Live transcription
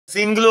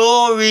Sing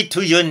glory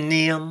to your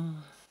name.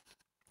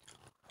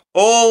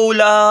 Oh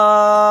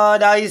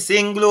Lord, I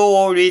sing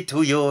glory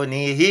to your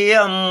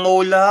name, oh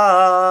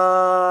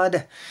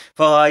Lord,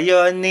 for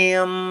your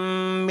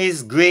name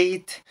is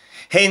great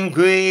and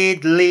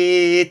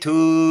greatly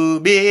to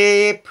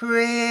be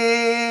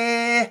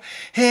praised.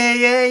 Hey,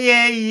 hey,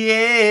 hey,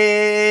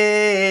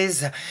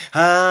 yes,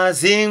 I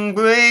sing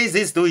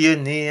praises to your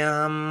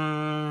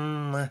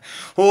name.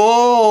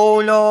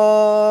 Oh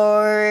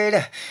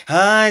Lord,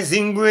 I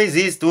sing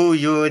praises to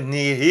your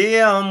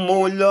name,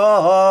 oh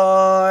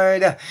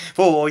Lord,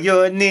 for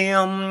your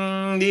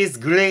name is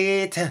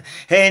great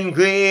and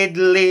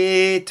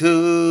greatly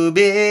to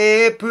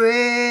be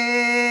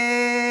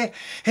praised.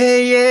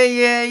 Hey, yeah,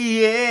 yeah,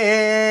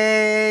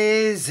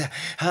 yes,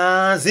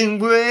 I sing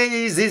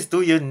praises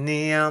to your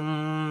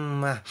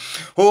name.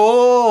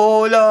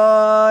 Oh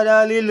Lord,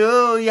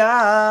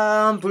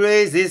 hallelujah,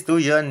 praises to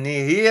your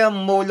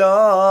name, oh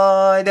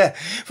Lord,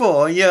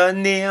 for your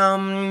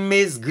name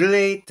is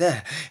great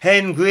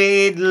and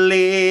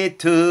greatly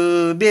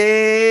to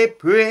be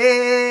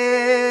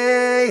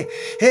praised.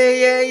 Hey,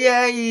 yeah,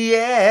 yeah,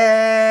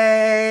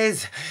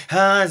 yes,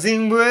 I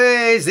sing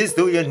praises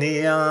to your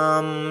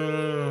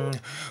name.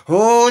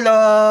 Oh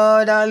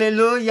Lord,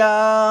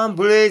 hallelujah,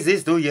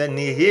 praises to your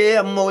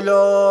name, oh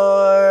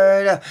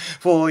Lord,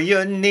 for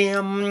your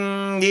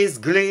name is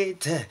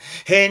great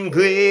and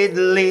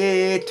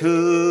greatly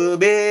to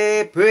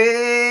be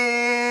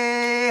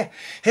praised.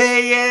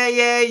 Hey, yeah,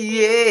 yeah,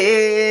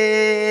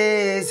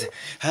 yes,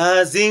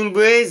 I sing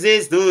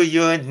praises to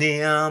your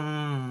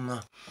name.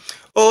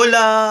 Oh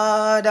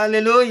Lord,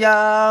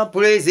 hallelujah,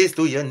 praises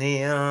to your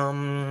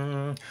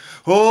name.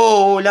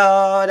 Oh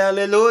Lord,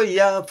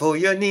 hallelujah, for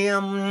your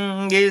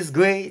name is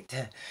great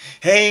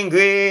and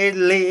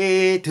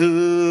greatly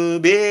to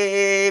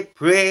be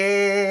praised.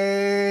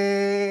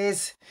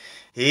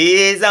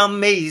 It's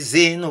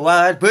amazing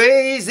what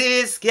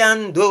praises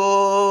can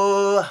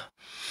do.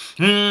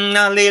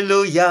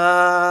 Hallelujah.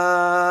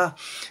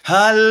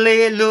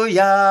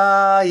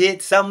 Hallelujah.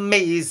 It's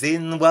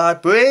amazing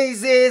what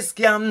praises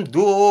can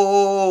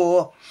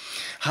do.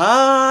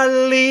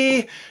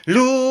 Hallelujah.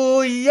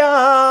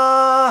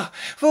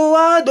 For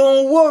I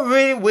don't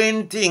worry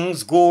when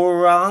things go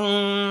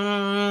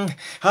wrong.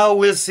 I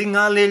will sing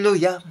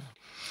hallelujah.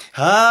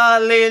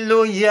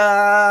 Hallelujah,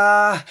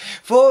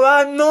 for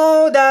I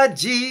know that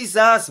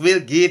Jesus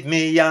will give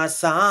me a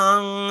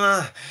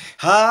song.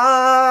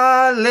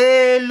 Hallelujah,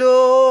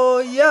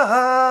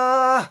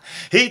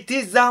 it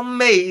is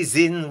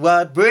amazing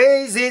what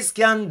praises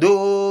can do.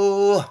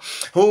 Oh,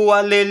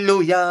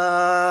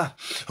 hallelujah,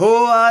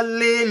 oh,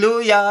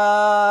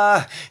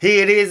 hallelujah,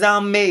 it is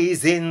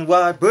amazing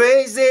what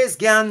praises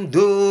can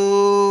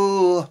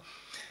do.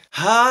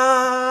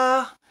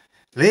 Hallelujah.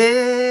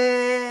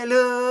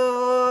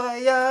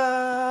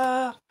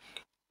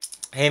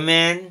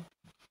 Amen.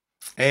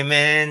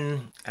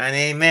 Amen and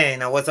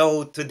amen. I was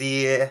out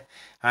today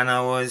and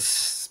I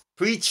was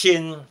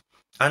preaching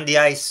on the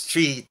high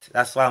street.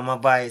 That's why my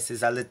voice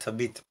is a little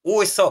bit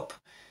hoarse up.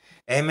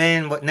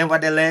 Amen. But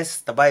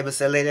nevertheless, the Bible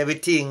says, let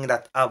everything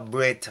that have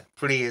breath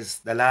praise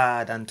the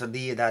Lord. And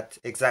today, that's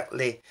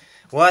exactly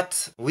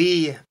what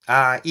we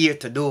are here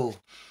to do.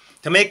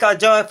 To make a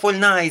joyful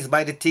noise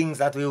by the things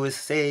that we will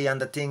say and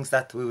the things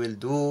that we will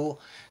do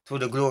to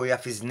the glory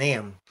of his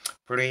name.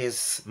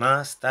 Praise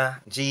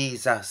Master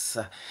Jesus.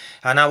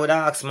 And I would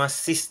ask my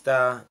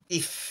sister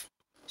if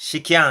she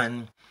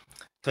can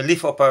to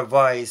lift up her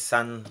voice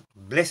and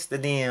bless the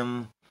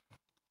name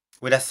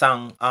with a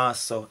song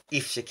also,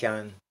 if she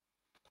can.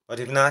 But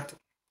if not,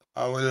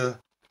 I will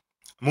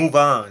move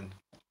on.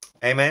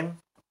 Amen.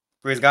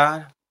 Praise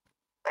God.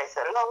 Praise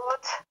the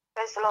Lord.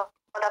 Praise the Lord.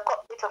 I've got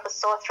a bit of a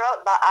sore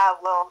throat, but I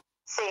will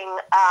sing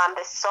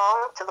this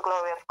song to the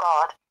glory of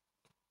God.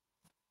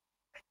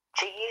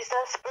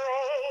 Jesus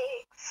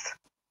breaks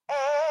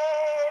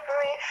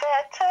every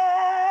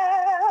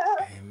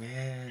fetter.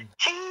 Amen.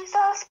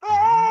 Jesus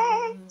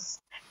breaks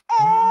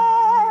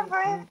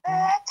every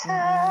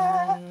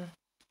fetter.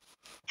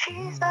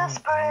 Jesus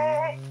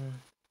breaks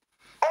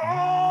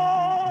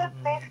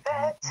every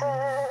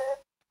fetter.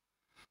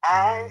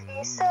 And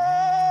he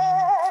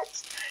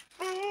sets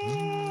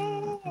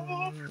me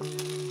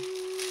free.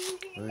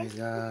 Praise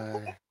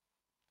God.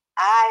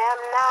 I am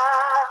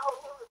now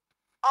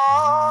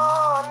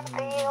on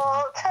the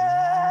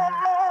altar.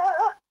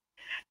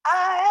 I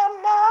am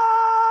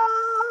now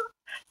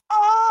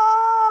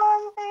on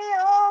the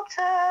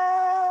altar.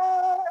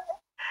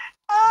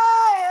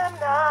 I am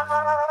now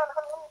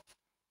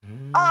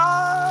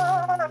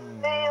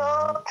on the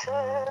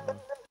altar,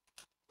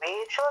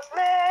 which was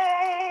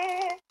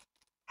made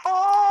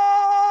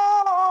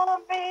for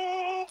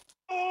me.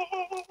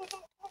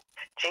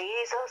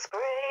 Jesus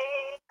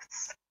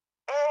breaks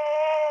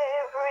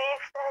every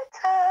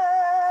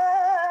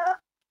fetter.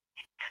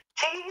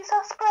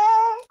 Jesus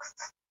breaks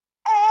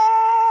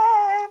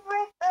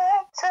every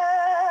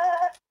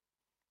fetter.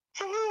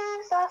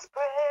 Jesus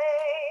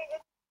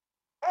breaks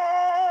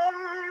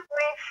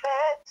every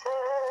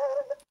fetter.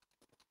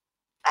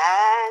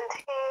 And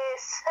he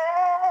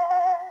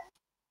said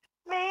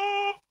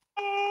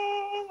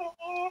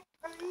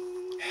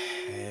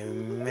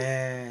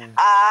Amen.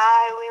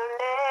 I will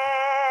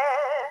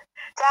kneel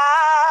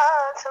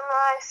down to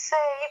my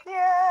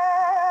Savior.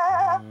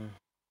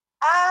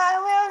 I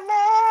will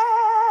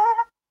kneel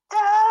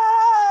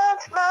down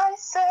to my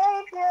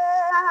Savior.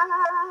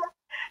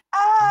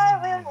 I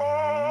will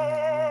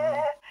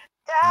kneel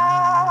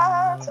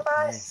down to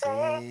my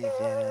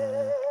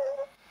Savior.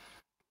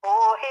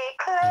 For he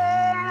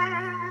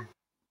cleansed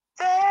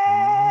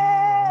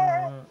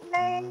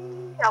me.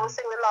 I will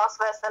sing the last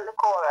verse and the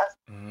chorus.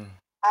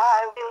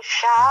 I will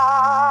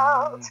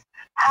shout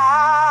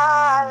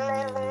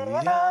hallelujah.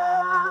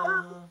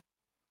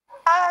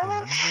 I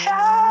will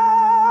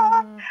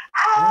shout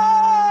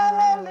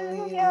hallelujah.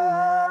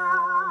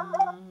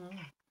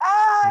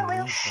 I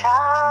will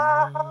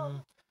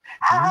shout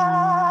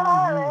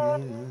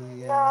hallelujah.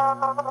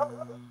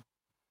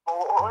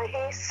 For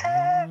he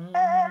set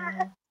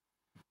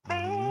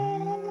me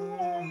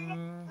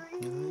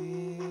free.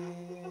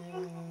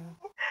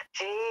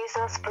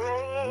 Jesus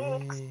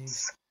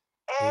breaks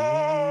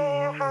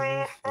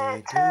every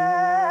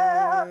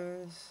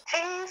fetter.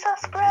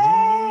 Jesus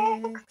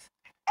breaks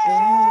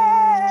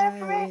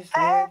every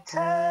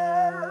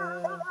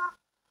fetter.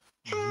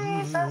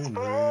 Jesus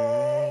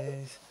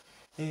breaks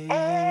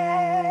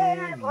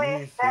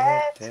every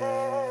fetter.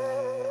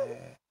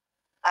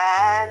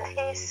 And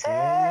he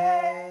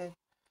set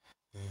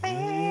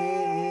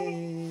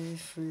me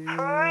free.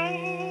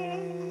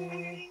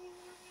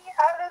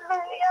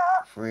 Hallelujah.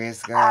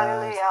 Praise God.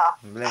 Hallelujah.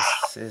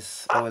 Bless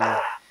His holy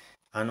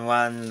and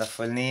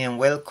wonderful name.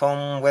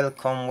 Welcome,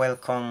 welcome,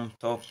 welcome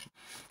to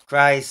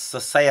Christ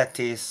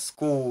Society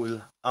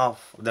School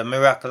of the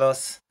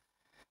Miraculous,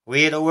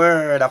 where the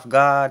Word of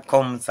God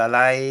comes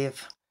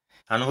alive,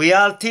 and where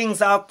all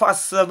things are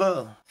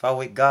possible, for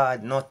with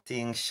God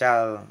nothing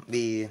shall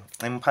be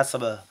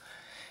impossible.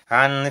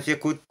 And if you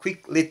could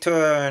quickly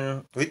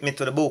turn with me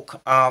to the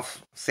book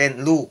of St.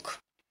 Luke,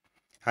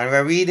 and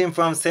we're reading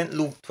from St.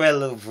 Luke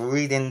 12,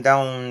 reading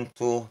down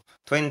to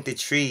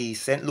 23,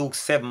 St. Luke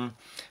 7,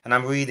 and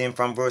I'm reading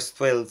from verse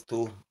 12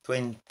 to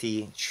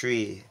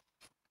 23.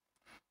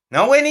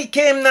 Now when he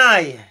came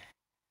nigh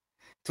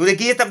to the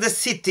gate of the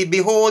city,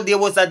 behold, there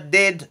was a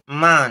dead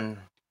man,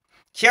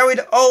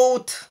 carried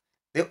out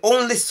the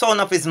only son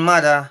of his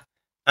mother,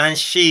 and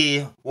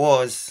she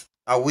was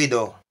a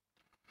widow.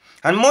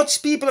 And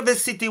much people of the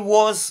city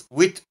was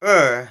with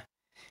her.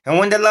 And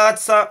when the Lord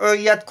saw her,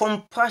 he had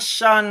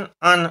compassion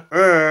on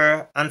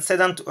her, and said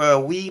unto her,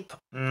 Weep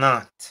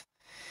not.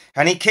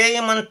 And he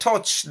came and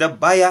touched the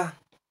bier.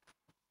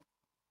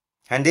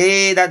 And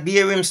they that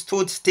bare him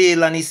stood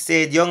still, and he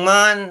said, Young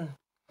man,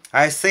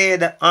 I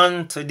said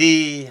unto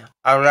thee,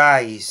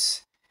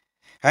 arise.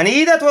 And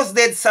he that was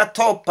dead sat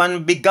up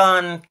and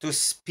began to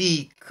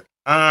speak,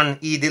 and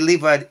he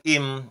delivered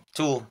him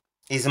to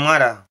his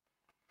mother.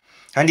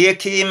 And there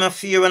came a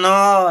fear and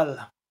all,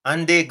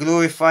 and they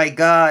glorified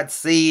God,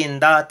 saying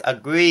that a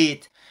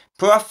great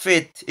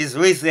prophet is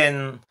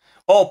risen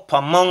up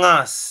among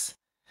us,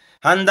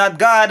 and that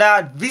God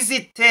had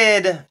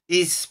visited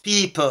his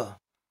people.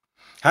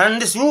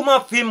 And this rumor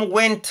of him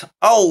went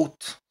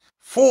out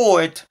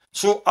forth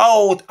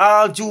throughout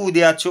all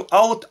Judea,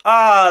 throughout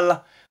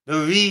all the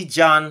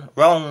region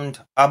round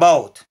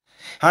about.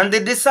 And the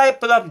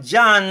disciple of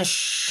John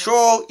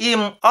showed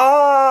him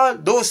all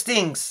those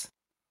things.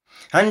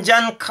 And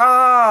John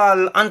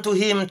called unto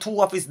him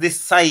two of his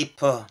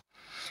disciples,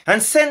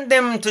 and sent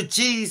them to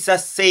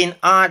Jesus, saying,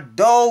 Art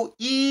thou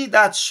he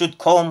that should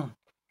come,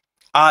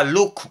 or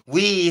look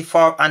we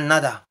for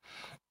another?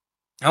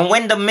 And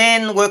when the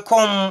men were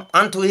come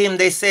unto him,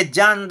 they said,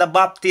 John the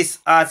Baptist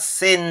hath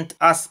sent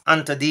us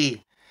unto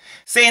thee,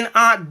 saying,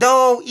 Art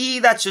thou he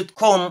that should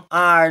come,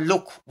 or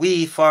look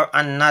we for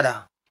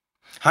another?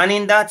 And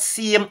in that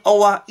same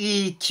hour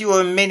he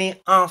cured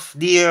many of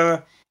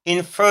their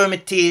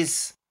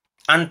infirmities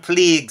and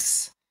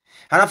plagues,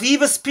 and of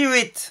evil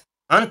spirit,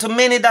 unto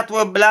many that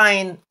were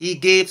blind he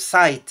gave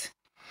sight.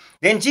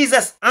 Then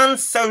Jesus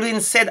answering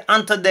said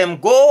unto them,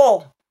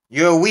 Go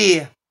your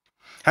way,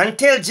 and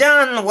tell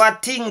John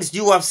what things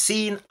you have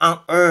seen and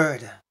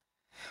heard.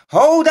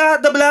 How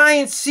that the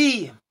blind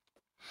see,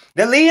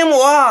 the lame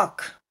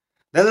walk,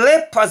 the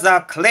lepers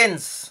are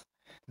cleansed,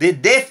 the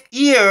deaf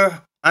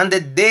hear, and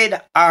the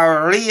dead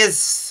are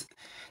raised.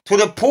 To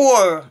the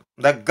poor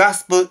the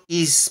gospel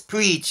is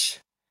preached.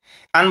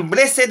 And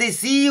blessed is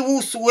he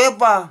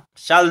whosoever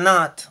shall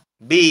not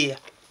be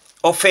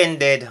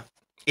offended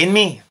in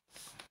me.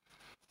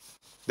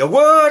 The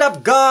word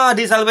of God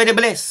is already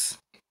blessed,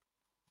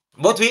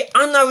 but we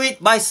honor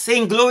it by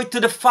saying glory to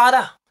the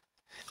Father,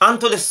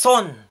 and to the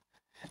Son,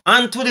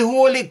 and to the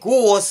Holy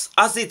Ghost,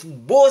 as it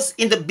was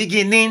in the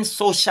beginning,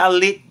 so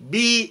shall it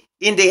be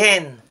in the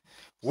end,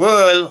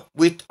 world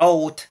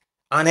without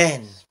an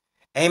end.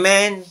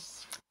 Amen.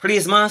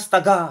 Praise Master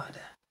God.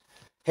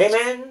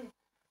 Amen.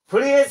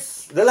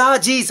 Praise the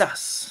Lord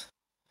Jesus.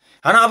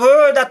 And I've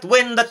heard that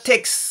when the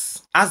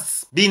text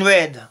has been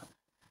read,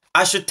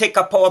 I should take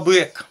a power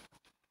break.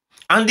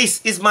 And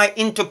this is my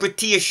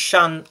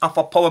interpretation of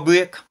a power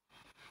break.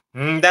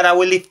 That I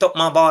will lift up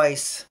my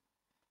voice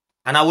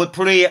And I will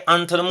pray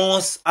unto the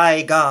Most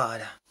High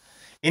God,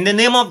 in the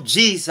name of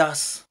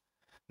Jesus,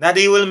 that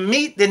He will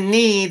meet the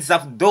needs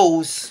of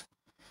those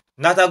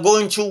that are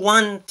going through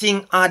one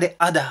thing or the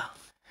other.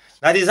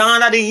 That is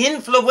under the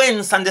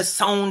influence and the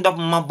sound of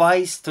my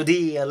voice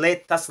today.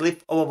 Let us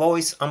lift our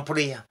voice and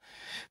pray.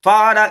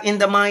 Father, in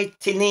the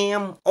mighty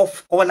name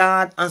of our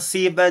Lord and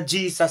Savior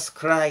Jesus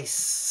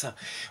Christ,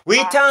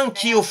 we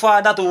thank you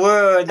for that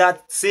word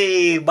that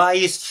say, by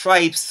His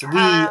stripes we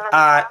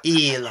are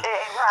healed.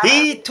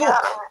 He took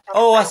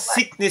our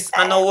sickness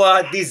and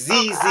our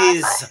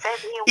diseases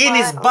in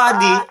His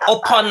body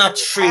upon a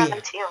tree.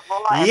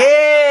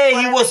 Yeah,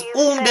 He was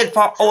wounded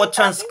for our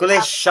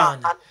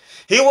transgression.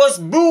 He was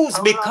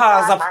bruised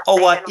because of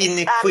our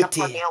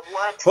iniquity.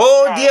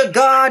 Oh, dear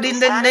God, in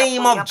the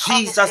name of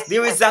Jesus,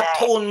 there is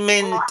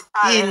atonement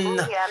in,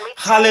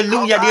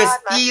 hallelujah, there is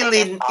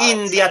healing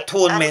in the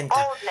atonement.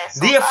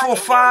 Therefore,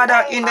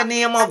 Father, in the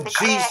name of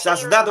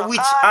Jesus, that which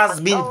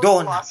has been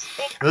done,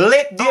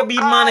 let there be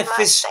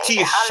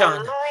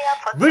manifestation.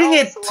 Bring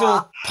it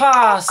to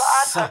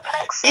pass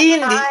in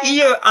the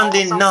here and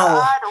the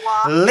now.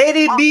 Let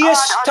it be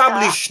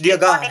established, dear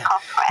God.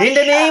 In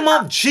the name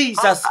of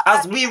Jesus,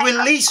 as we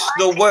release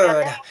the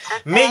word,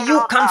 may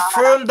you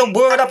confirm the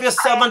word of your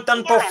servant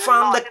and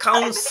perform the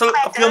counsel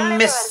of your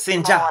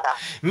messenger.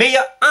 May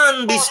your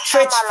hand be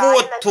stretched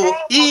forth to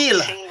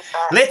heal.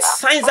 Let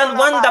signs and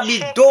wonder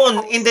be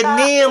done in the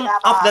name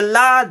of the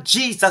Lord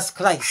Jesus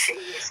Christ.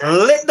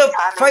 Let the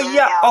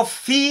fire of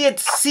faith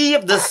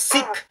save the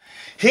sick.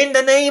 In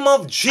the name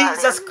of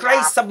Jesus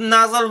Christ of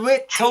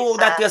Nazareth, oh,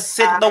 that you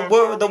said the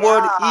word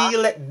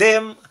healed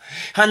them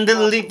and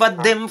deliver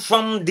them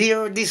from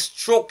their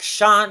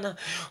destruction.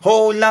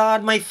 Oh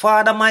Lord, my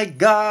Father, my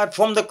God,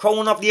 from the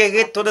crown of their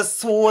head to the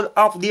sole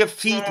of their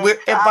feet,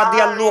 wherever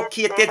they are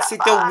located,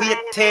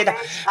 situated,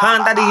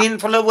 under the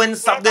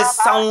influence of the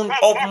sound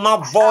of my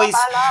voice,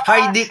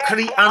 I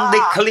decree and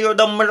declare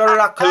the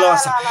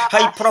miraculous.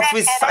 I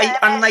prophesy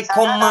and I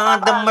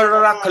command the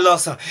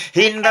miraculous.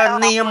 In the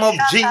name of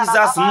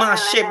Jesus,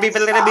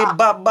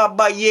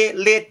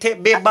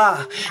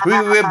 we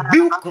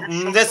rebuke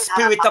the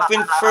spirit of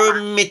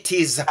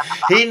infirmities.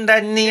 In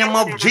the name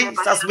of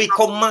Jesus, we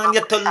command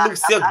you to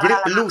loose your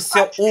grip, loose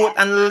your hold,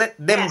 and let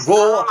them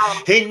go.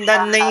 In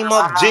the name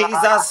of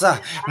Jesus,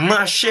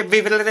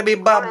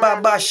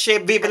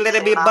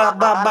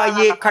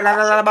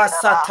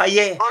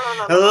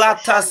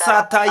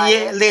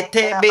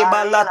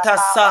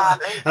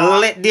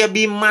 let there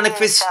be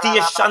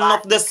manifestation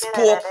of the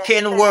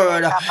spoken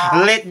word.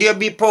 Let there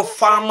be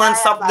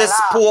performance of the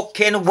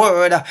spoken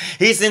word.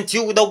 Isn't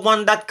you the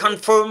one that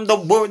confirmed the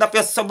word of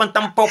your servant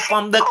and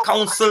perform the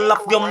counsel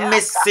of your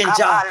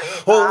messenger?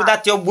 Oh,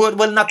 that your word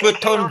will not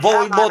return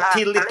void, but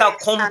till it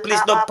accomplish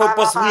the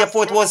purpose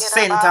wherefore it was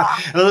sent.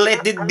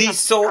 Let it be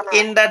so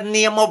in the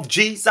name of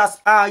Jesus.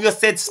 You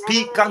said,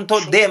 speak unto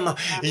them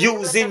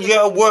using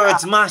your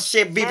words. In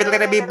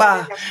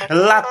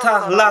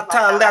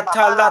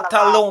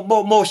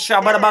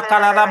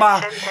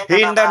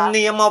the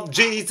name of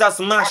Jesus,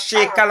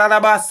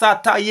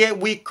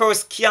 we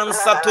curse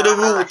cancer to the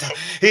root.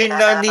 In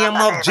the name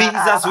of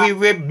Jesus, we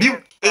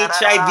rebuke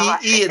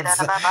HIV AIDS.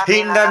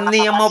 In the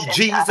name of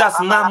Jesus,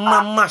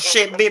 mama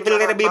shebe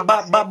be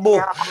babo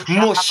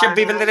moshe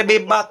be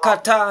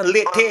bakata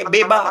lete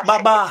be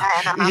baba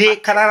ye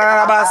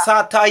kararaba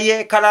sata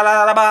ye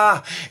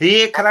kararaba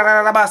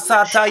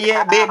sata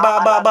ye be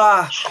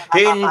baba.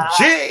 In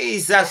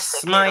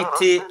Jesus'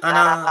 mighty and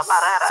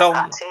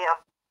awesome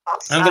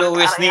and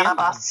glorious name,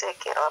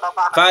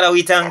 Father,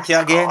 we thank you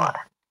again.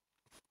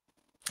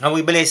 And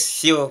we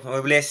bless you,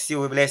 we bless you,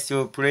 we bless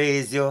you, we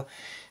praise you,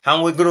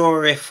 and we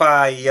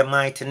glorify your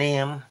mighty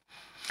name.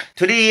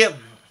 Today,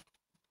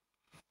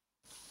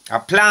 I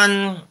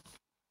plan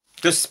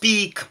to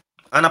speak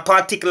on a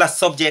particular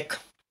subject,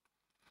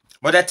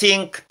 but I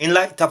think in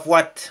light of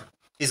what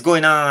is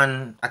going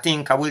on, I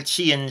think I will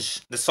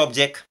change the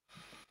subject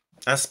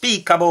and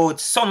speak about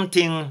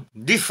something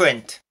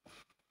different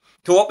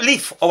to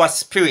uplift our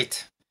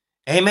spirit.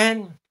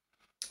 Amen.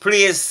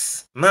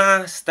 Praise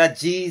Master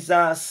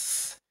Jesus.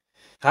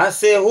 I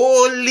say,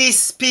 Holy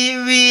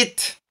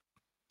Spirit,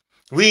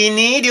 we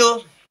need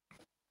you.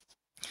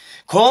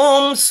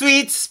 Come,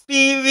 sweet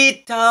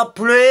Spirit, I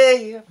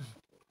pray.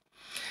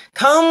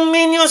 Come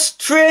in your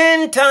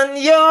strength and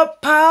your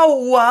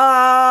power.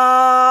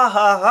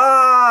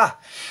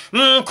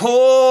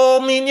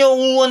 Come in your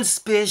own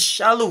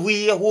special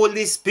way,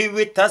 Holy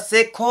Spirit. I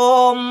say,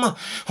 come,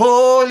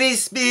 Holy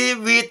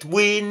Spirit,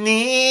 we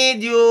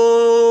need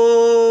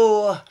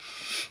you.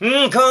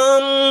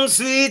 Come,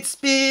 sweet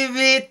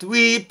Spirit,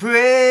 we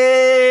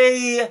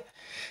pray.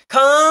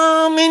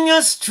 Come in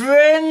your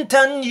strength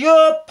and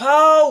your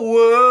power.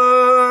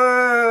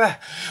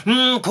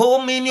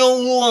 Come in your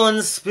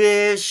own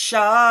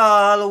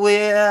special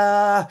way.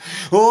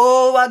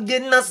 Oh,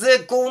 again I say,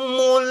 come,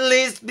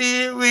 Holy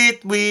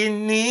Spirit, we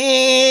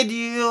need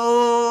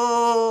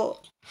you.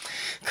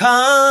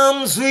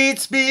 Come, sweet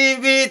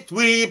Spirit,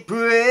 we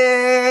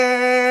pray.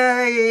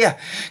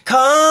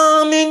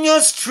 Come in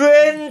your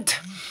strength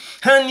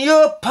and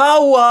your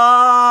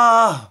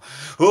power.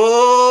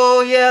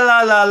 Oh, yeah,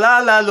 la la la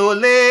la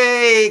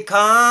lole,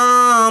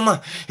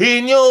 come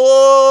in your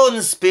own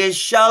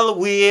special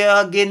way.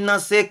 Again, I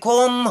say,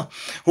 come,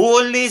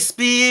 Holy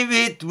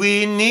Spirit,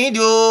 we need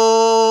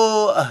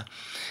you.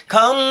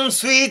 Come,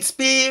 sweet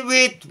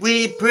Spirit,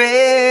 we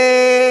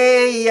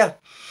pray.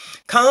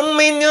 Come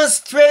in your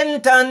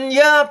strength and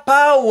your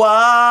power.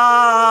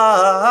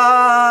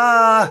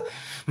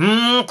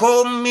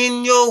 Come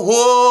in your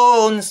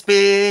own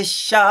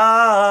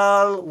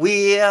special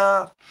way.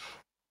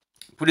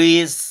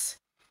 Praise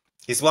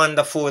His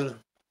wonderful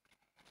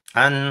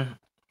and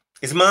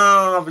His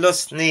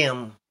marvelous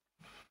name.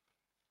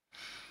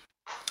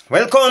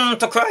 Welcome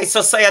to Christ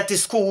Society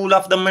School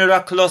of the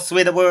Miraculous,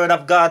 where the word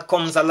of God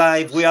comes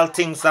alive, where all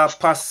things are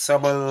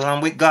possible,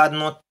 and with God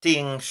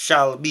nothing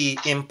shall be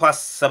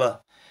impossible.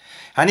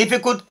 And if you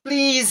could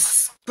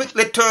please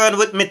quickly turn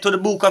with me to the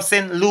book of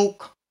St.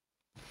 Luke.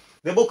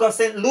 The book of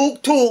St.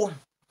 Luke 2,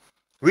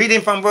 reading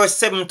from verse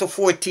 7 to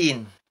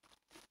 14.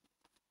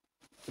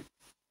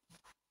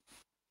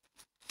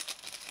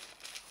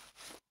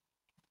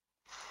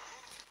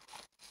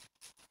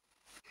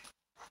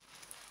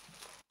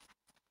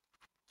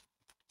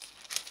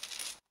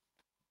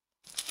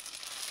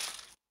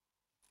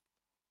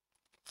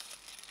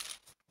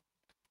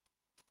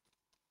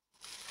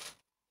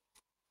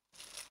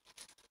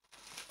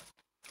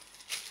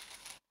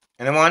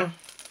 Anyone?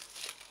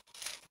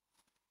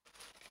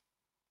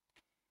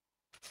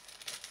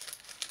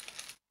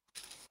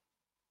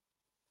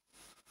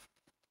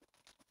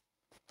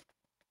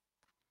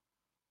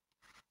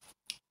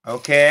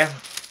 Okay,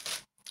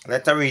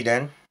 let her read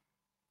then.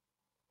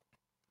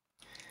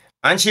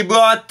 And she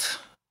brought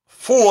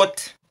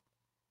forth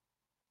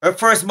her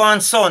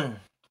firstborn son,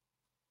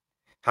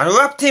 and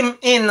wrapped him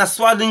in a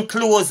swaddling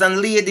clothes,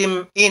 and laid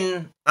him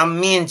in a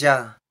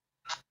manger,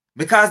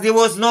 because there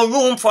was no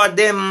room for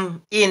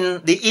them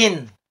in the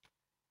inn.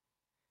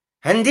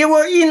 And they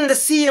were in the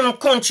same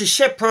country,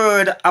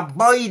 shepherd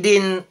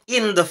abiding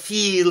in the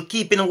field,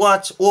 keeping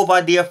watch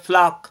over their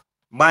flock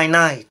by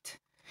night.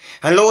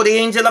 And lo, the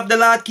angel of the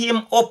Lord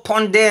came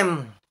upon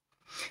them,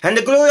 and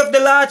the glory of the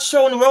Lord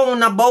shone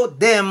round about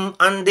them,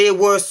 and they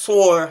were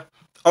sore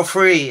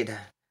afraid.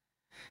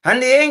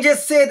 And the angel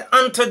said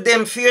unto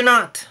them, Fear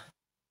not,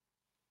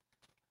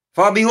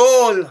 for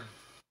behold,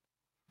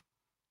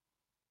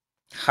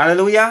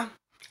 hallelujah,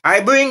 I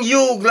bring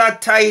you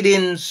glad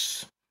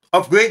tidings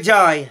of great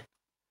joy,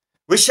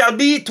 which shall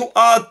be to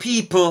all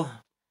people.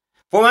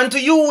 For unto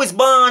you is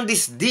born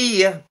this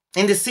day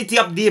in the city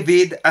of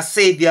David a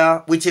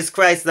Savior, which is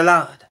Christ the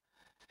Lord.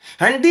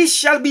 And this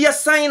shall be a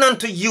sign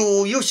unto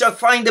you, you shall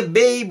find the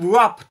babe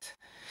wrapped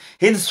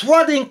in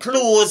swaddling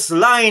clothes,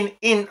 lying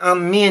in a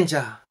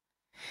manger.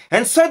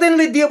 And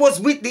suddenly there was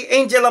with the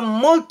angel a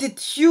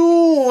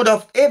multitude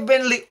of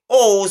heavenly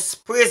hosts,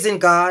 praising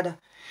God,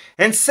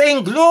 and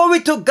saying, Glory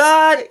to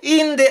God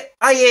in the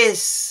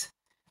highest,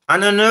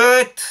 and on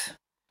earth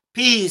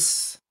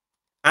peace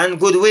and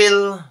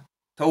goodwill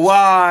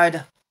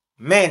toward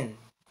men.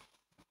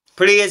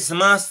 Praise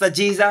Master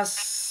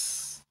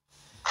Jesus.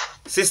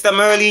 Sister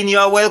Merlene, you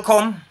are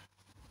welcome.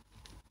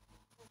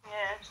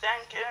 Yes,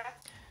 thank you.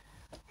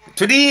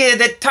 Today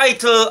the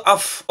title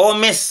of our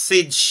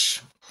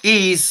message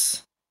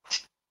is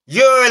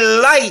Your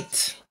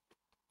Light,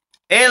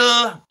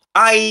 L.I.G.H.T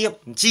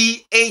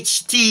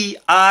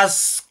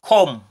has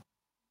come.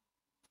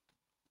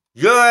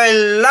 Your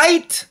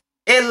light,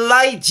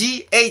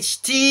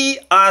 L.I.G.H.T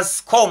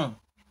has come.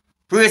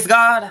 Praise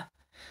God.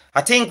 I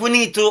think we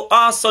need to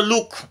also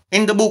look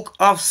in the book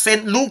of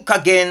St. Luke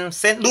again,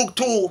 St. Luke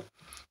 2,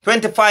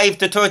 25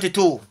 to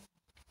 32.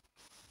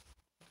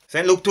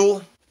 St. Luke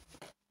 2,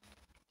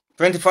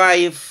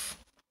 25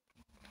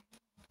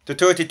 to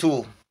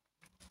 32.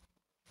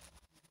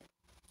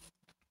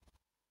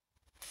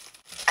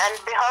 And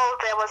behold,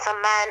 there was a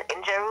man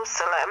in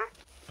Jerusalem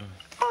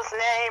whose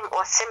name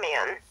was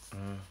Simeon.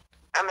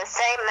 And the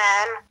same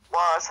man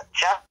was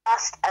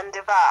just and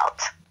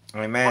devout,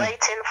 Amen.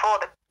 waiting for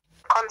the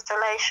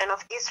consolation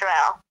of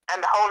Israel,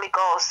 and the Holy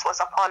Ghost was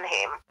upon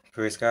him.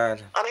 Praise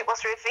God. And it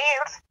was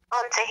revealed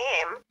unto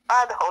him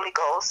by the Holy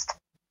Ghost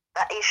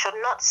that he should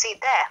not see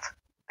death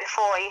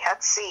before he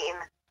had seen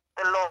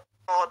the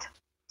Lord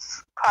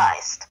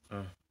Christ.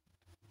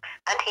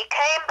 And he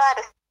came by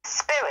the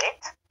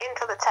Spirit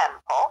into the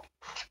temple,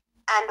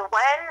 and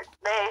when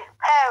the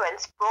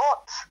parents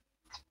brought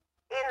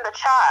in the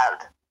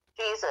child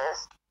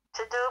Jesus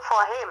to do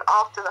for him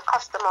after the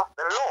custom of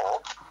the law,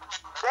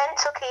 then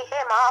took he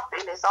him up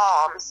in his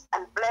arms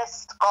and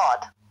blessed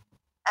God,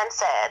 and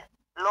said,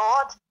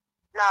 Lord,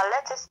 now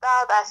lettest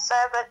thou thy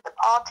servant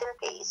depart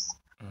in peace,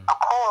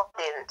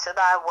 according to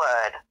thy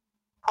word.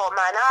 For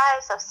mine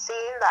eyes have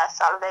seen thy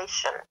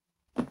salvation,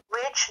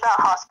 which thou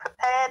hast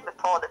prepared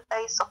before the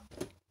face of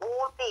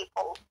all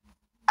people,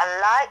 a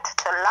light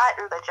to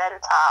lighten the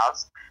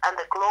Gentiles, and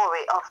the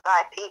glory of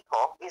thy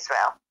people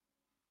Israel.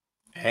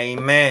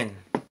 Amen.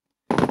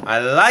 A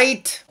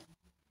light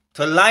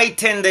to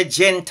lighten the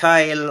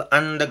Gentile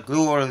and the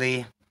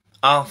glory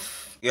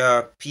of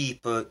your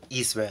people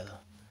Israel.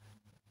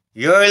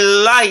 Your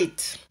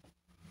light,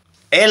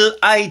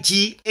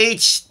 L.I.G.H.T,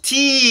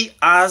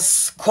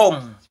 has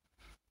come.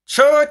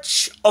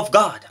 Church of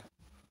God,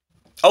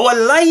 our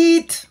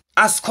light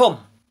has come.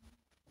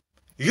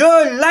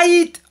 Your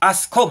light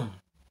has come.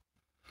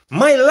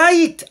 My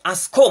light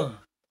has come.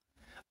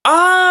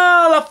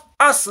 All of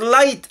us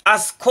light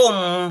has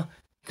come.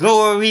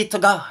 Glory to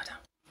God.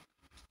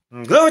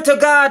 Glory to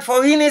God,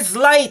 for in his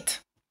light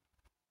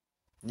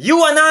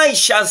you and I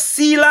shall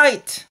see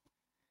light.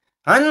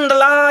 And the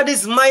Lord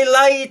is my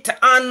light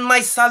and my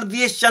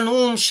salvation,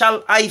 whom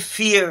shall I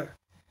fear?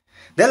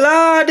 The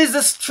Lord is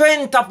the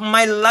strength of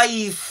my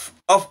life,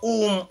 of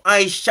whom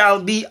I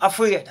shall be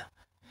afraid.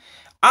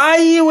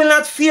 I will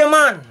not fear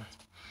man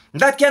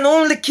that can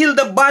only kill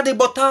the body,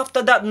 but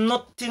after that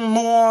nothing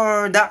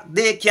more that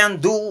they can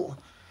do.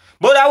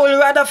 But I will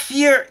rather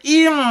fear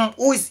him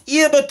who is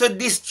able to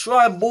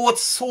destroy both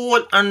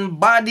soul and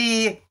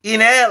body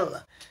in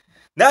hell.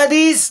 That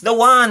is the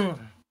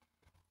one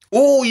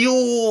who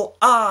you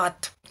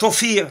ought to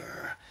fear.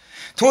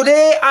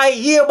 Today I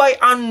hereby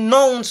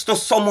announce to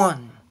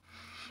someone,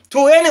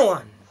 to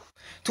anyone,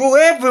 to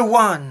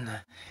everyone,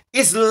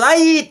 his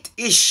light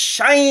is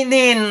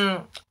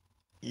shining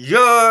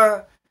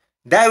your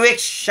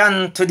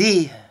direction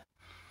today.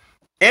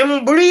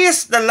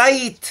 Embrace the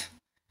light.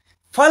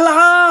 Follow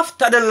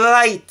after the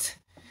light,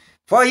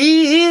 for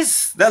he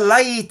is the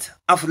light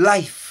of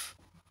life.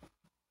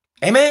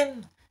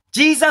 Amen.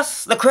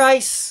 Jesus the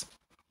Christ,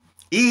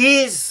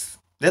 he is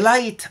the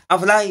light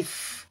of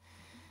life.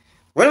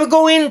 When we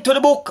go into the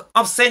book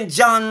of St.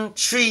 John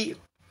 3,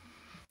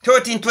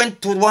 13 to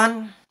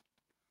 21,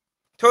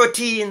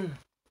 13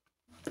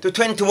 to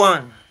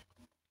 21.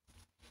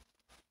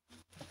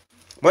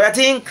 But I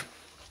think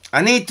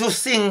I need to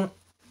sing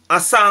a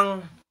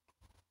song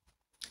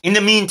in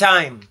the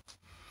meantime.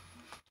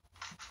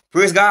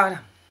 Praise God.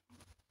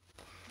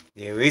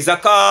 There is a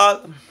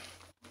call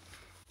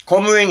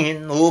come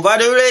ringing over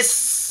the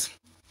rest.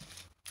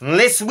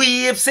 Let's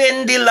weep,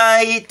 send the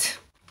light.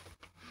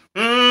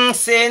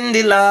 Send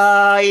the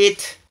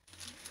light.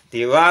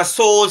 There are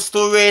souls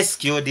to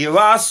rescue. There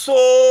are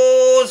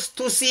souls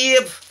to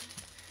save.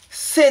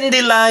 Send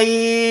the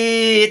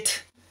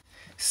light.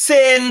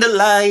 Send the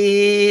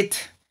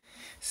light.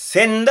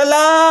 Send the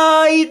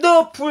light,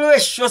 the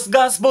precious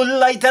gospel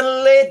light, and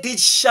let it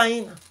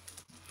shine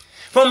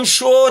from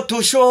shore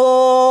to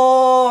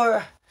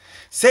shore.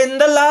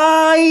 Send the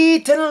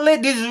light and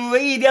let this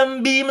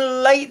radiant beam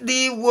light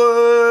the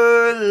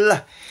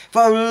world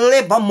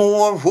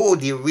forevermore. Oh,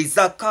 there is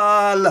a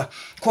call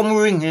come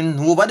ringing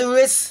over the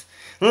rest.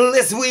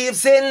 Let's wave,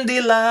 send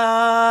the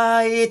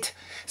light.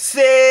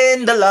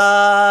 Send the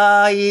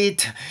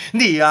light.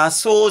 There are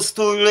souls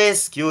to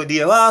rescue.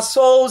 There are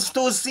souls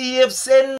to save. Send